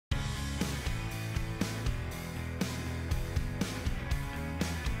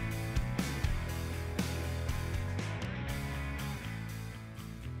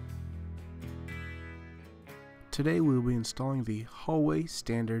Today we will be installing the HAULWAY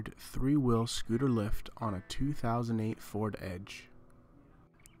standard 3-wheel scooter lift on a 2008 Ford Edge.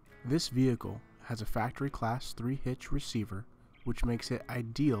 This vehicle has a factory class 3 hitch receiver, which makes it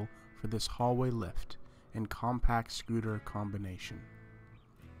ideal for this HAULWAY lift and compact scooter combination.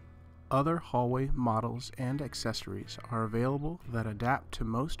 Other HAULWAY models and accessories are available that adapt to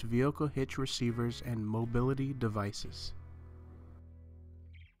most vehicle hitch receivers and mobility devices.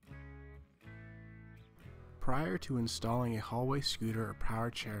 Prior to installing a HAULWAY scooter or power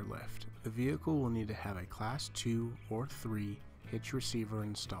chair lift, the vehicle will need to have a Class 2 or 3 hitch receiver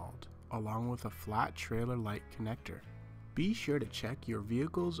installed, along with a flat trailer light connector. Be sure to check your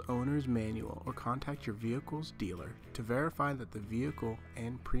vehicle's owner's manual or contact your vehicle's dealer to verify that the vehicle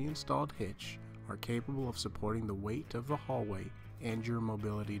and pre-installed hitch are capable of supporting the weight of the HAULWAY and your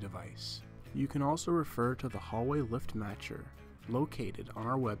mobility device. You can also refer to the HAULWAY lift matcher located on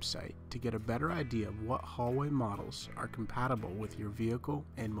our website to get a better idea of what HAULWAY models are compatible with your vehicle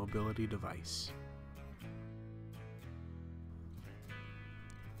and mobility device.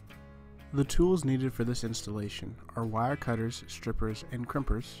 The tools needed for this installation are wire cutters, strippers, and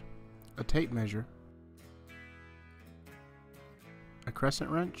crimpers, a tape measure, a crescent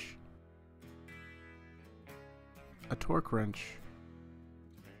wrench, a torque wrench,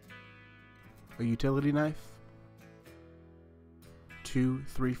 a utility knife, 2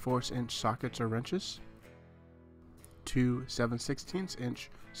 3/4 inch sockets or wrenches, 2 7/16 inch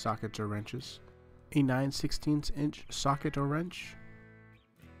sockets or wrenches, a 9/16 inch socket or wrench,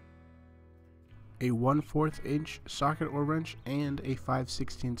 a 1/4 inch socket or wrench, and a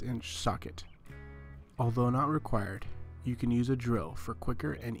 5/16 inch socket. Although not required, you can use a drill for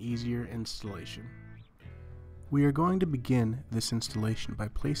quicker and easier installation. We are going to begin this installation by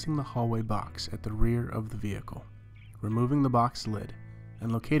placing the HAULWAY box at the rear of the vehicle, removing the box lid,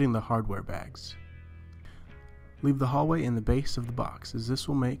 and locating the hardware bags. Leave the HAULWAY in the base of the box, as this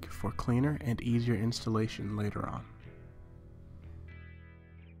will make for cleaner and easier installation later on.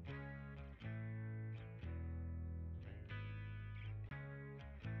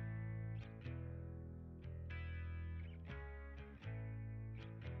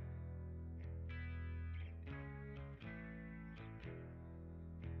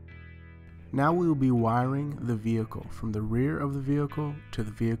 Now we will be wiring the vehicle from the rear of the vehicle to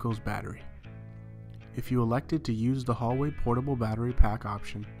the vehicle's battery. If you elected to use the HAULWAY portable battery pack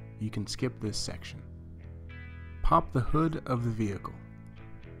option, you can skip this section. Pop the hood of the vehicle.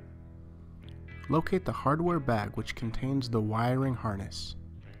 Locate the hardware bag which contains the wiring harness.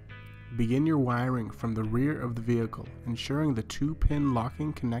 Begin your wiring from the rear of the vehicle, ensuring the 2-pin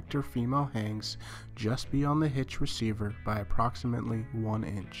locking connector female hangs just beyond the hitch receiver by approximately 1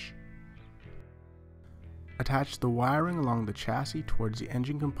 inch. Attach the wiring along the chassis towards the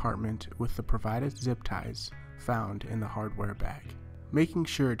engine compartment with the provided zip ties found in the hardware bag, making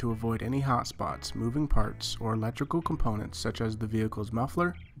sure to avoid any hot spots, moving parts, or electrical components such as the vehicle's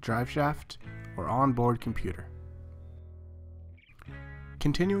muffler, driveshaft, or onboard computer.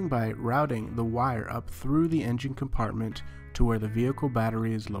 Continuing by routing the wire up through the engine compartment to where the vehicle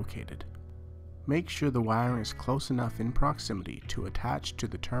battery is located. Make sure the wiring is close enough in proximity to attach to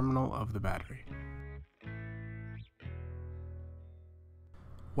the terminal of the battery.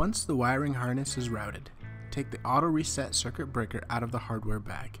 Once the wiring harness is routed, take the auto reset circuit breaker out of the hardware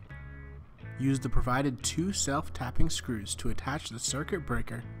bag. Use the provided 2 self-tapping screws to attach the circuit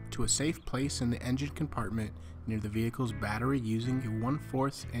breaker to a safe place in the engine compartment near the vehicle's battery using a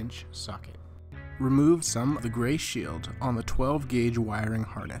 1/4 inch socket. Remove some of the gray shield on the 12-gauge wiring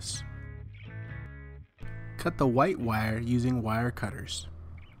harness. Cut the white wire using wire cutters.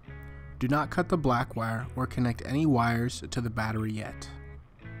 Do not cut the black wire or connect any wires to the battery yet.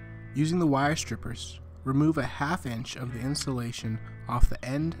 Using the wire strippers, remove a 1/2 inch of the insulation off the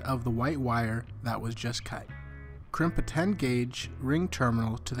end of the white wire that was just cut. Crimp a 10-gauge ring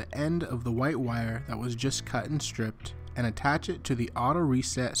terminal to the end of the white wire that was just cut and stripped, and attach it to the auto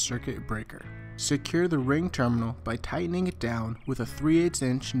reset circuit breaker. Secure the ring terminal by tightening it down with a 3/8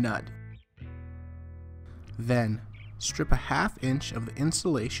 inch nut. Then, strip a 1/2 inch of the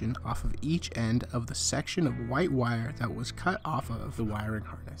insulation off of each end of the section of white wire that was cut off of the wiring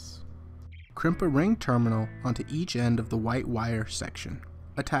harness. Crimp a ring terminal onto each end of the white wire section.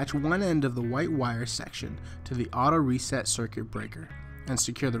 Attach one end of the white wire section to the auto reset circuit breaker and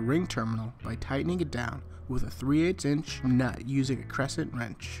secure the ring terminal by tightening it down with a 3/8 inch nut using a crescent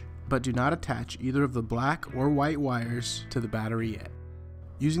wrench, but do not attach either of the black or white wires to the battery yet.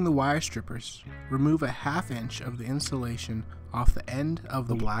 Using the wire strippers, remove a 1/2 inch of the insulation off the end of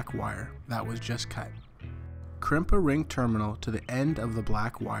the black wire that was just cut. Crimp a ring terminal to the end of the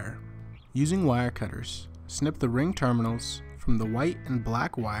black wire. Using wire cutters, Snip the ring terminals from the white and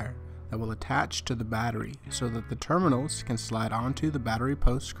black wire that will attach to the battery so that the terminals can slide onto the battery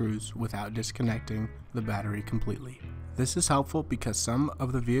post screws without disconnecting the battery completely. This is helpful because some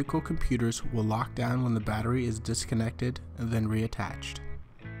of the vehicle computers will lock down when the battery is disconnected and then reattached.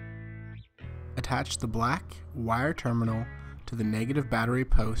 Attach the black wire terminal to the negative battery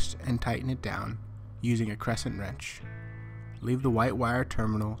post and tighten it down using a crescent wrench. Leave the white wire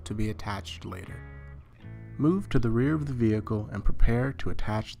terminal to be attached later. Move to the rear of the vehicle and prepare to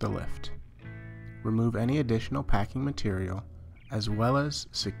attach the lift. Remove any additional packing material, as well as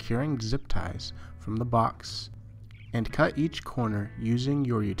securing zip ties from the box, and cut each corner using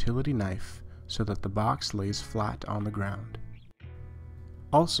your utility knife so that the box lays flat on the ground.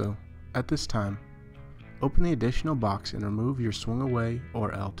 Also, at this time, open the additional box and remove your swing-away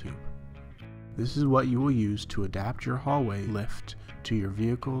or L-tube. This is what you will use to adapt your HAULWAY lift to your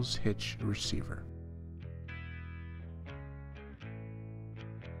vehicle's hitch receiver.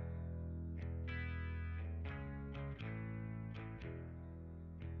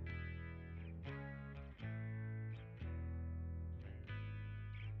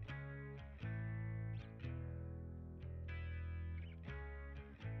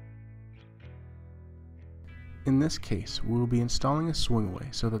 In this case, we will be installing a swing-away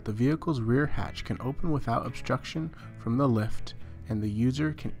so that the vehicle's rear hatch can open without obstruction from the lift and the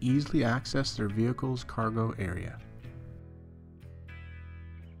user can easily access their vehicle's cargo area.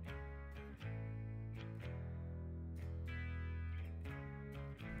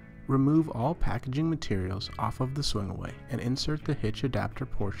 Remove all packaging materials off of the swing-away and insert the hitch adapter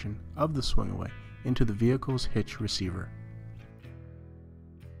portion of the swing-away into the vehicle's hitch receiver.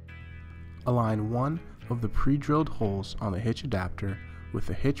 Align one of the pre-drilled holes on the hitch adapter with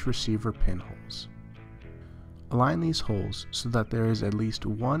the hitch receiver pinholes. Align these holes so that there is at least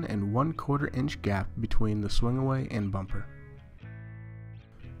 1 1/4 inch gap between the swing-away and bumper.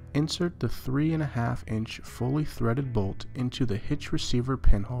 Insert the 3.5 inch fully threaded bolt into the hitch receiver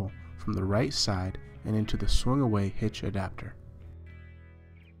pinhole from the right side and into the swing-away hitch adapter.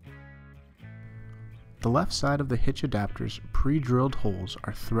 The left side of the hitch adapter's pre-drilled holes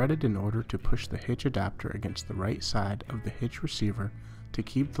are threaded in order to push the hitch adapter against the right side of the hitch receiver to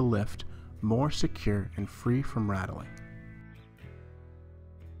keep the lift more secure and free from rattling.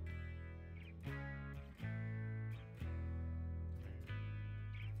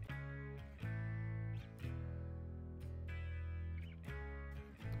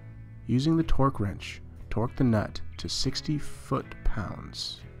 Using the torque wrench, torque the nut to 60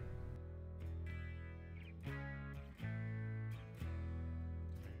 foot-pounds.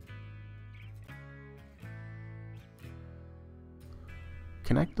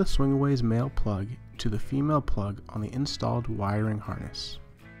 Connect the swing-away's male plug to the female plug on the installed wiring harness.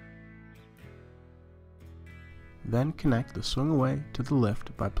 Then connect the swing-away to the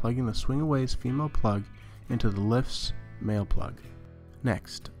lift by plugging the swing-away's female plug into the lift's male plug.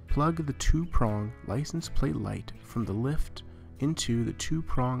 Next, plug the 2-prong license plate light from the lift into the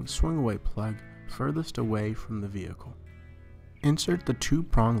 2-prong swing-away plug furthest away from the vehicle. Insert the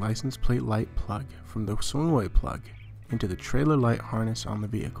 2-prong license plate light plug from the swing-away plug into the trailer light harness on the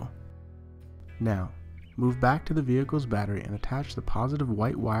vehicle. Now, move back to the vehicle's battery and attach the positive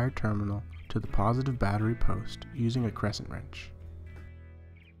white wire terminal to the positive battery post using a crescent wrench.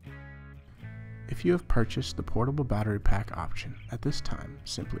 If you have purchased the portable battery pack option, at this time,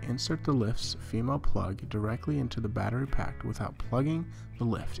 simply insert the lift's female plug directly into the battery pack without plugging the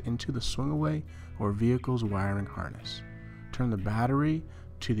lift into the swing-away or vehicle's wiring harness. Turn the battery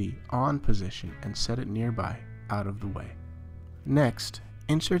to the on position and set it nearby, out of the way. Next,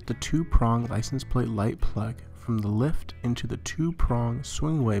 insert the 2-prong license plate light plug from the lift into the 2-prong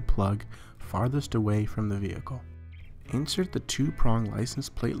swing-away plug farthest away from the vehicle. Insert the 2-prong license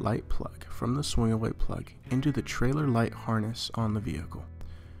plate light plug from the swing-away plug into the trailer light harness on the vehicle.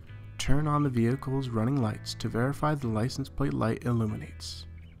 Turn on the vehicle's running lights to verify the license plate light illuminates.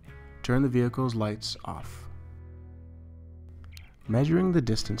 Turn the vehicle's lights off. Measuring the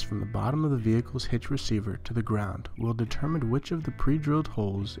distance from the bottom of the vehicle's hitch receiver to the ground will determine which of the pre-drilled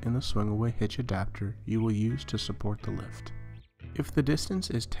holes in the swing-away hitch adapter you will use to support the lift. If the distance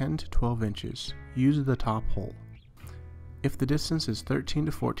is 10 to 12 inches, use the top hole. If the distance is 13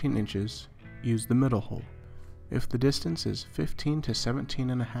 to 14 inches, use the middle hole. If the distance is 15 to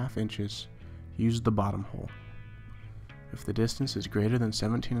 17.5 inches, use the bottom hole. If the distance is greater than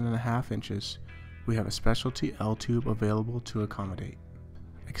 17.5 inches, we have a specialty L-tube available to accommodate.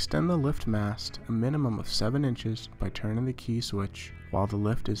 Extend the lift mast a minimum of 7 inches by turning the key switch while the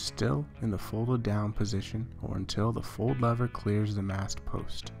lift is still in the folded down position or until the fold lever clears the mast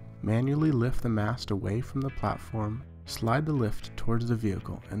post. Manually lift the mast away from the platform, slide the lift towards the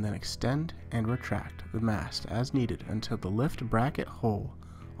vehicle, and then extend and retract the mast as needed until the lift bracket hole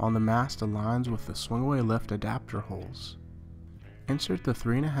on the mast aligns with the swing-away lift adapter holes. Insert the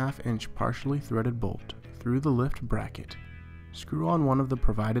 3.5-inch partially threaded bolt through the lift bracket. Screw on one of the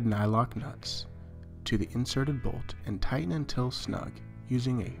provided nylock nuts to the inserted bolt and tighten until snug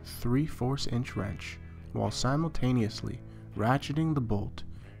using a 3/4 inch wrench while simultaneously ratcheting the bolt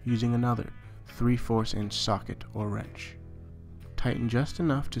using another 3/4 inch socket or wrench. Tighten just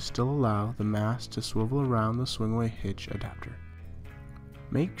enough to still allow the mast to swivel around the swing-away hitch adapter.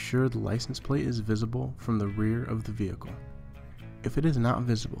 Make sure the license plate is visible from the rear of the vehicle. If it is not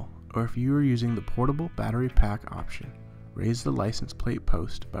visible, or if you are using the portable battery pack option, raise the license plate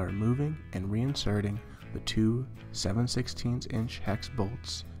post by removing and reinserting the two 7/16 inch hex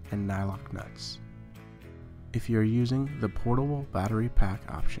bolts and nylock nuts. If you are using the portable battery pack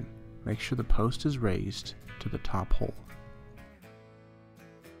option, make sure the post is raised to the top hole.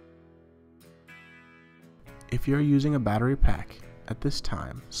 If you are using a battery pack, at this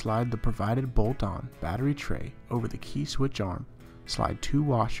time, slide the provided bolt-on battery tray over the key switch arm, slide 2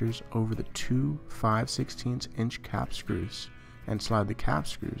 washers over the two 5/16 inch cap screws, and slide the cap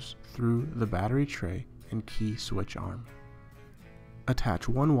screws through the battery tray and key switch arm. Attach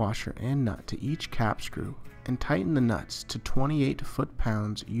 1 washer and nut to each cap screw and tighten the nuts to 28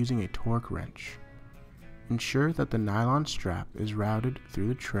 foot-pounds using a torque wrench. Ensure that the nylon strap is routed through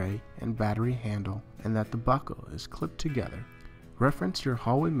the tray and battery handle and that the buckle is clipped together. Reference your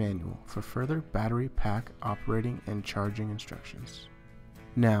HAULWAY manual for further battery pack operating and charging instructions.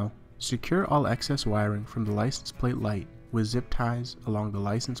 Now, secure all excess wiring from the license plate light with zip ties along the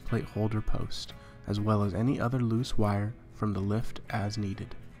license plate holder post, as well as any other loose wire from the lift as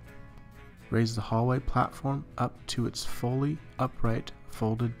needed. Raise the HAULWAY platform up to its fully upright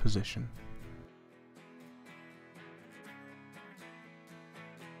folded position.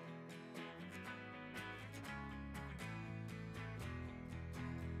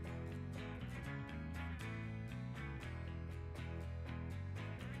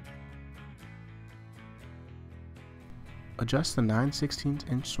 Adjust the 9/16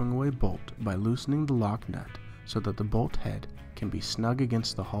 inch swing-away bolt by loosening the lock nut so that the bolt head can be snug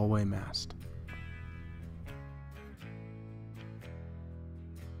against the HAULWAY mast.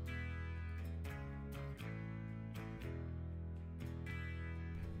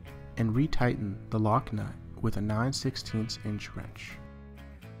 And retighten the lock nut with a 9/16 inch wrench.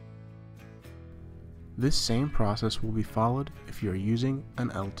 This same process will be followed if you are using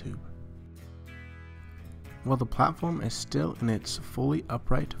an L-tube. While the platform is still in its fully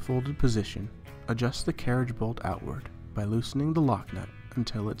upright folded position, adjust the carriage bolt outward by loosening the lock nut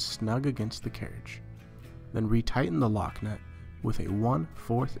until it's snug against the carriage. Then retighten the lock nut with a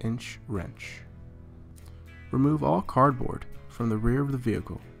 1/4 inch wrench. Remove all cardboard from the rear of the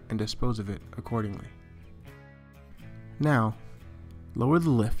vehicle and dispose of it accordingly. Now, lower the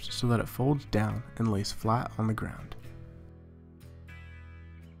lift so that it folds down and lays flat on the ground.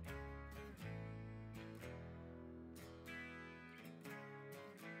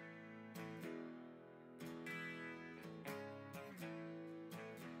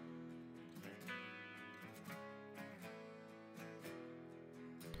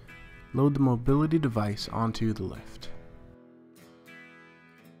 Load the mobility device onto the lift.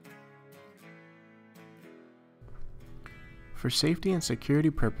 For safety and security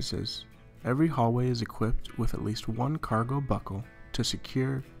purposes, every HAULWAY is equipped with at least one cargo buckle to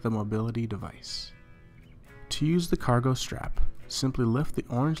secure the mobility device. To use the cargo strap, simply lift the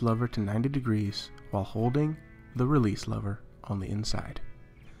orange lever to 90 degrees while holding the release lever on the inside.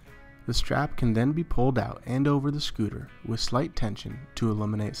 The strap can then be pulled out and over the scooter with slight tension to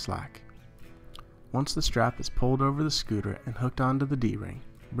eliminate slack. Once the strap is pulled over the scooter and hooked onto the D-ring,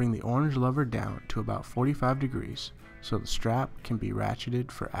 bring the orange lever down to about 45 degrees so the strap can be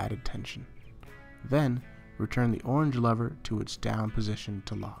ratcheted for added tension. Then, return the orange lever to its down position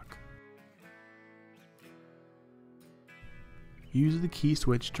to lock. Use the key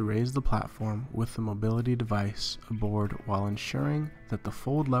switch to raise the platform with the mobility device aboard while ensuring that the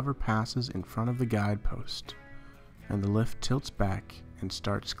fold lever passes in front of the guide post, and the lift tilts back and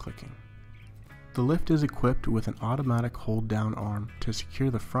starts clicking. The lift is equipped with an automatic hold-down arm to secure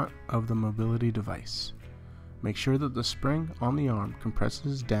the front of the mobility device. Make sure that the spring on the arm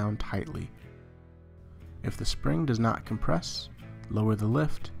compresses down tightly. If the spring does not compress, lower the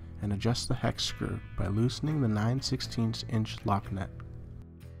lift and adjust the hex screw by loosening the 9/16 inch lock nut.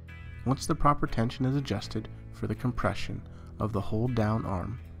 Once the proper tension is adjusted for the compression of the hold down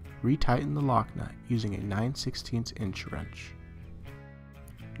arm, retighten the lock nut using a 9/16 inch wrench.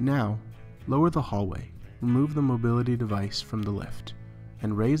 Now, lower the hallway, remove the mobility device from the lift,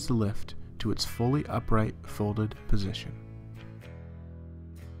 and raise the lift to its fully upright folded position.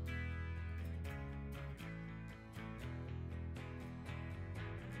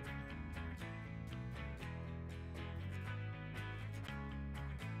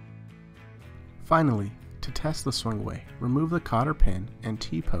 Finally, to test the swingaway, remove the cotter pin and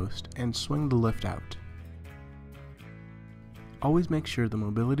T-post and swing the lift out. Always make sure the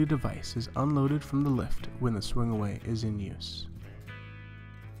mobility device is unloaded from the lift when the swingaway is in use.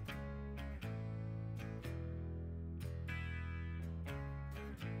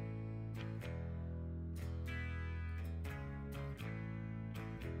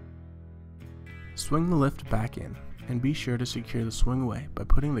 Swing the lift back in, and be sure to secure the swingaway by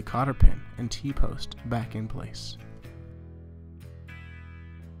putting the cotter pin and T-post back in place.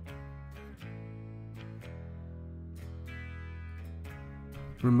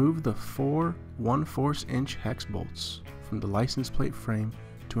 Remove the 4 1/4 inch hex bolts from the license plate frame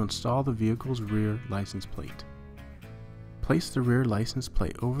to install the vehicle's rear license plate. Place the rear license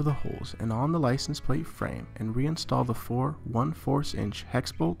plate over the holes and on the license plate frame and reinstall the 4 1/4 inch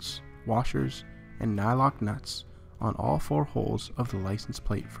hex bolts, washers, and nylock nuts on all 4 holes of the license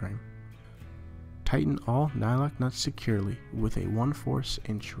plate frame. Tighten all nylock nuts securely with a 1/4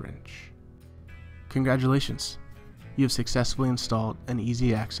 inch wrench. Congratulations! You have successfully installed an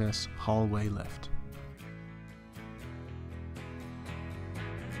easy access HAULWAY lift.